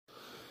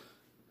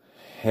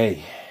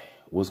Hey,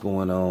 what's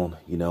going on?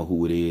 You know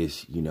who it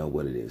is. You know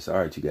what it is. All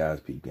right, you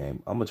guys, peep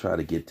game. I'm going to try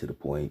to get to the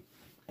point,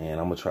 and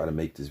I'm going to try to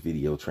make this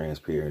video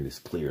transparent, as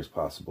clear as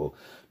possible,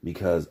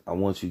 because I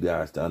want you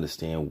guys to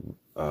understand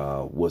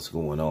what's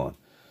going on.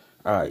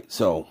 All right,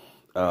 so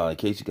in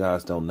case you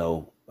guys don't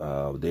know,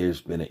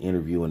 there's been an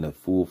interview, and a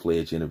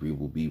full-fledged interview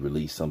will be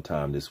released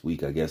sometime this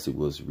week. I guess it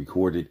was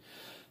recorded.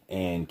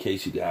 And in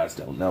case you guys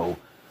don't know,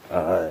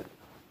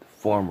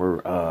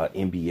 former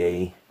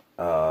NBA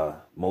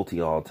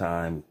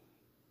multi-all-time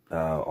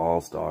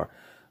all-star,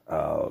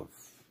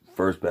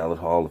 first ballot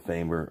Hall of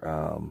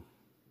Famer.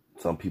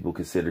 Some people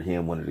consider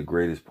him one of the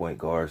greatest point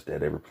guards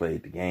that ever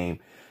played the game.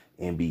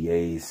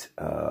 NBA's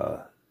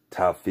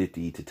top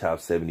 50 to top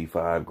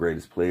 75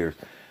 greatest players.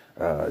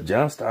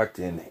 John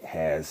Stockton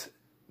has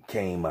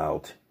came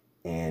out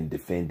and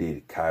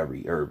defended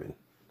Kyrie Irving.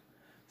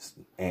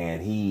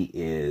 And he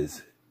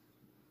is,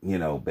 you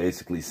know,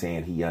 basically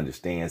saying he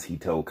understands. He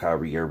told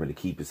Kyrie Irving to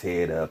keep his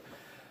head up.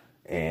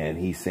 And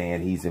he's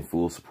saying he's in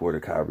full support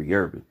of Kyrie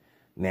Irving.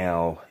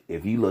 Now,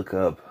 if you look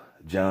up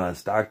John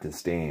Stockton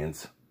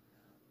stands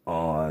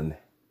on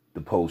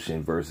the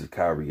potion versus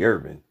Kyrie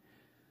Irving,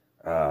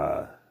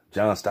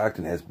 John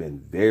Stockton has been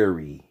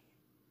very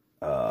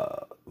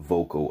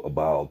vocal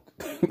about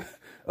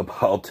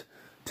about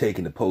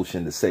taking the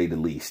potion, to say the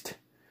least.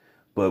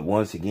 But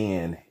once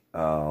again,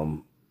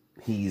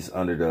 he's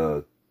under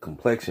the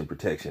complexion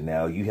protection.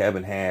 Now, you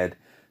haven't had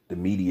the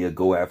media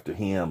go after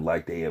him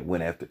like they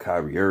went after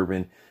Kyrie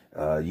Irving.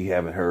 You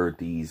haven't heard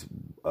these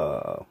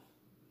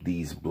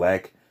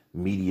black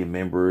media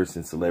members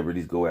and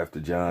celebrities go after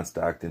John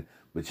Stockton.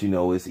 But, you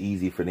know, it's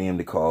easy for them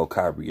to call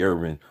Kyrie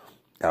Irving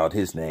out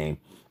his name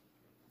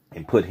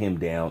and put him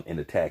down and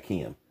attack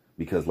him.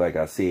 Because, like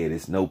I said,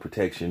 it's no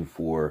protection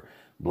for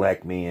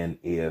black men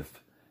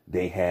if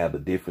they have a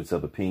difference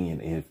of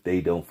opinion and if they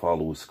don't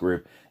follow a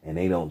script and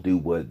they don't do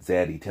what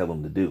Zaddy tell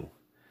them to do.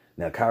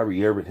 Now,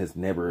 Kyrie Irving has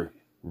never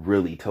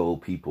really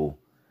told people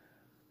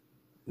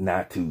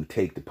not to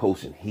take the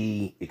potion.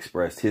 He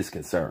expressed his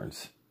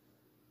concerns.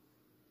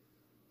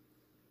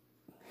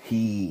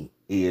 He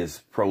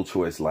is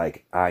pro-choice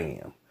like I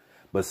am.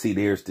 But see,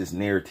 there's this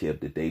narrative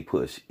that they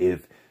push.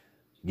 If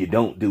you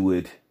don't do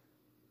it,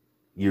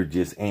 you're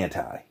just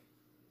anti,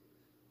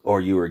 or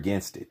you're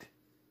against it.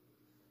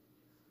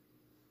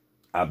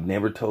 I've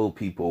never told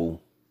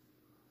people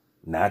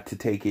not to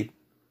take it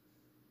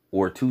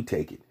or to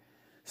take it.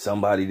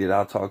 Somebody that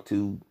I talked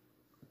to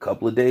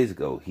couple of days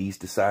ago, he's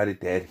decided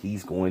that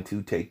he's going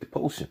to take the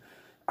potion.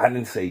 I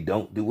didn't say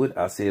don't do it.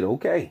 I said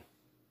okay.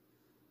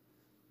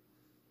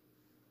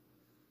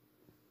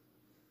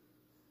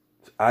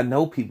 I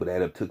know people that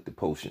have took the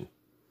potion.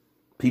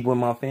 People in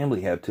my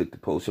family have took the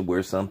potion,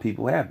 where some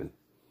people haven't.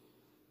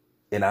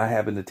 And I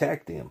haven't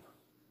attacked them.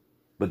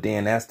 But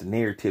then that's the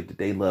narrative that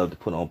they love to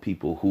put on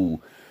people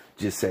who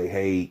just say,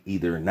 hey,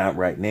 either not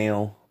right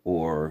now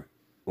or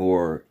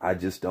I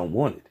just don't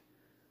want it.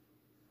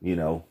 You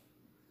know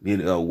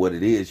what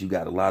it is. You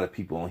got a lot of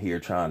people on here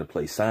trying to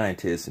play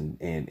scientists and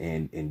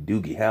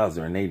Doogie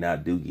Howser, and they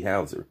not Doogie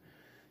Howser,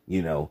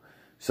 you know.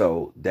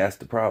 So that's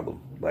the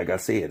problem. Like I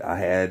said, I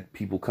had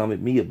people come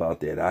at me about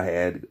that. I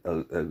had,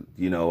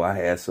 I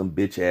had some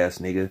bitch ass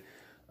nigga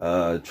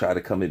try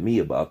to come at me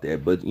about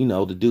that. But, you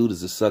know, the dude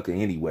is a sucker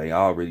anyway. I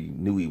already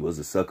knew he was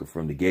a sucker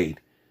from the gate,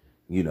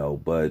 you know.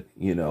 But,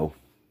 you know,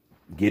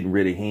 getting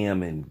rid of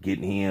him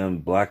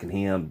and blocking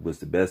him was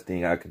the best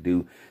thing I could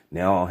do.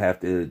 Now I don't have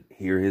to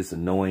hear his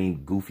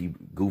annoying,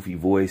 goofy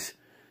voice.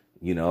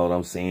 You know what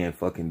I'm saying?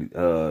 Fucking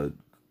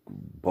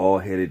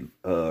bald-headed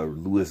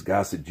Louis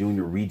Gossett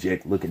Jr.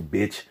 reject-looking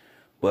bitch.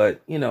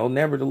 But, you know,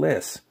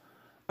 nevertheless,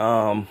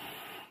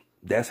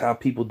 that's how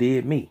people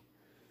did me.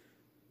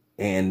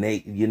 And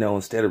they, you know,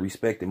 instead of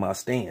respecting my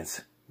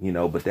stance, you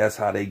know, but that's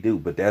how they do.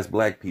 But that's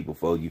black people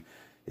for you.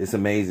 It's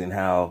amazing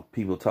how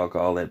people talk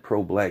all that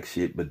pro-black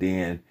shit, but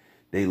then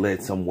they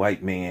let some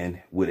white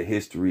man with a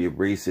history of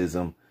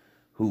racism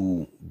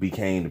who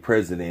became the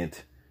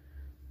president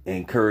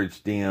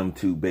encourage them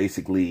to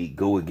basically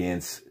go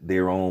against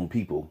their own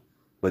people.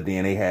 But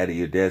then they had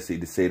the audacity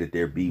to say that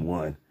they're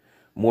B1,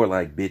 more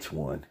like bitch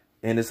one.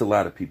 And it's a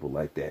lot of people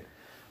like that.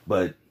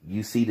 But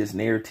you see this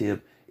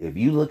narrative. If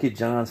you look at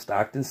John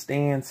Stockton's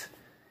stance,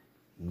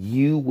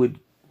 you would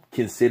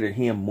consider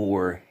him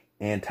more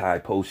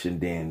anti-potion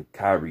than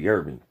Kyrie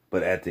Irving.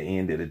 But at the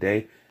end of the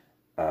day,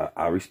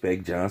 I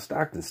respect John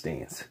Stockton's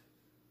stance.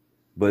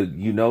 But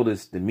you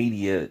notice the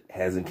media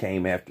hasn't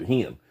came after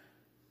him.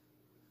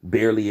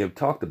 Barely have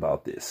talked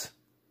about this.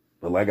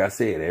 But like I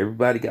said,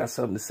 everybody got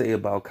something to say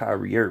about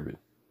Kyrie Irving.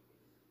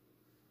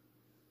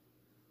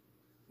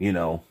 You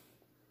know,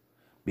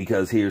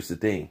 because here's the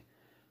thing.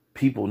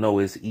 People know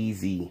it's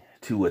easy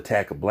to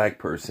attack a black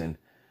person.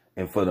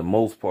 And for the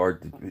most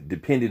part,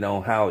 depending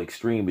on how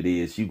extreme it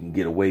is, you can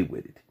get away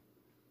with it.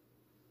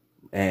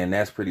 And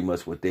that's pretty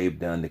much what they've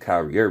done to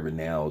Kyrie Irving.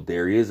 Now,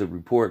 there is a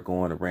report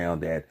going around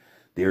that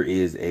there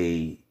is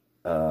a,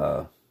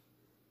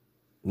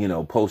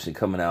 potion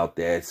coming out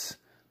that's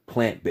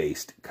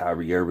plant-based.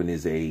 Kyrie Irving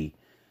is a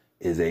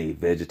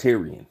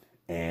vegetarian.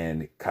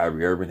 And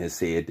Kyrie Irving has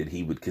said that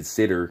he would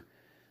consider,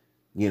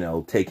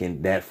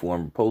 taking that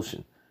form of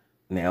potion.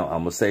 Now, I'm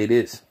going to say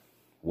this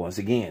once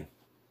again.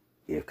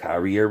 If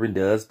Kyrie Irving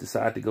does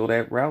decide to go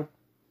that route,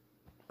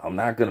 I'm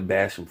not going to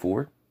bash him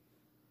for it.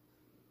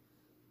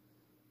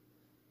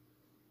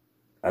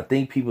 I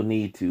think people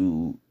need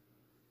to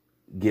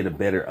get a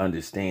better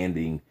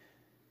understanding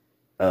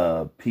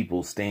of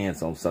people's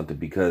stance on something,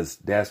 because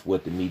that's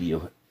what the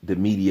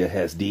media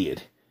has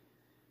did.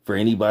 For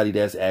anybody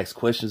that's asked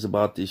questions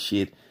about this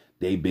shit,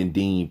 they've been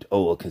deemed, a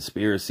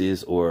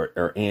conspiracist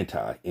or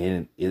anti.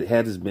 And it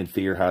hasn't been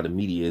fair how the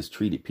media has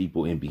treated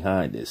people in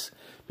behind this.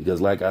 Because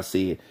like I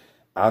said,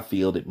 I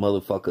feel that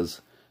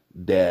motherfuckers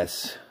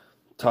that's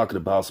talking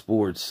about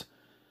sports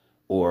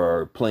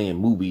or playing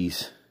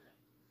movies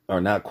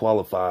are not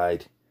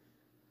qualified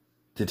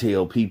to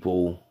tell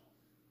people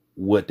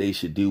what they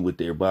should do with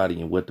their body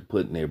and what to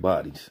put in their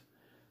bodies.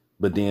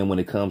 But then when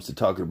it comes to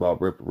talking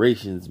about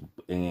reparations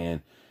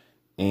and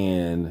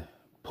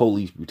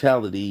police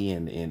brutality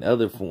and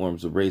other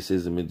forms of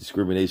racism and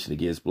discrimination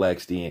against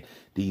blacks, then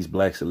these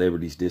black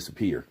celebrities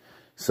disappear.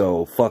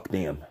 So fuck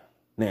them.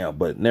 Now,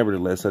 but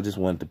nevertheless, I just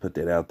wanted to put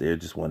that out there.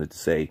 Just wanted to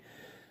say,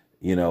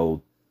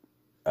 to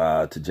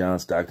John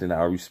Stockton,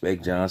 I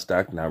respect John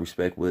Stockton. I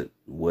respect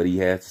what he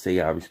has to say.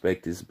 I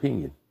respect his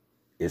opinion.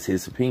 It's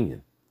his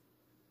opinion.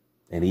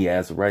 And he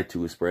has a right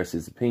to express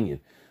his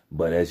opinion.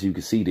 But as you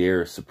can see,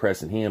 they're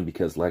suppressing him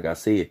because, like I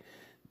said,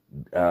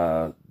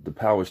 the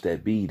powers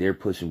that be, they're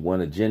pushing one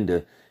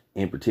agenda,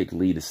 and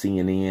particularly the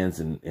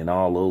CNNs and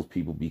all those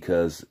people,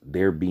 because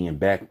they're being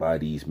backed by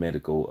these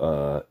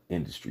medical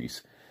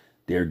industries.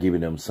 They're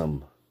giving them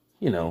some,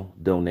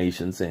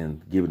 donations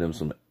and giving them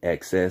some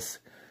access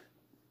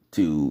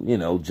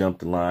to, jump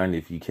the line,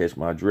 if you catch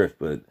my drift.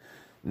 But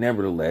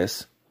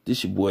nevertheless,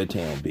 this your boy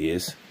Town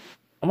Biz.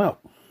 I'm out.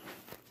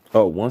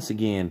 Oh, once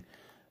again,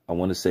 I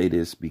want to say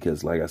this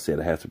because, like I said,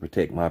 I have to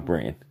protect my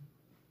brand.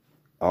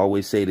 I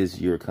always say this,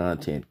 you're a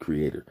content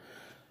creator.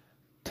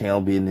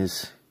 Town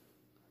Business,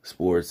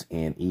 Sports,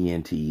 and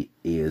ENT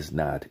is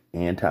not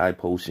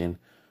anti-potion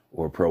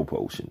or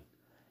pro-potion.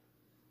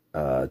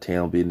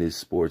 Town Business,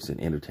 Sports,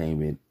 and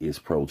Entertainment is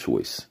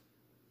pro-choice.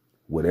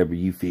 Whatever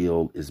you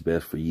feel is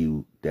best for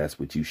you, that's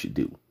what you should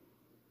do.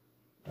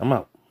 I'm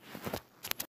out.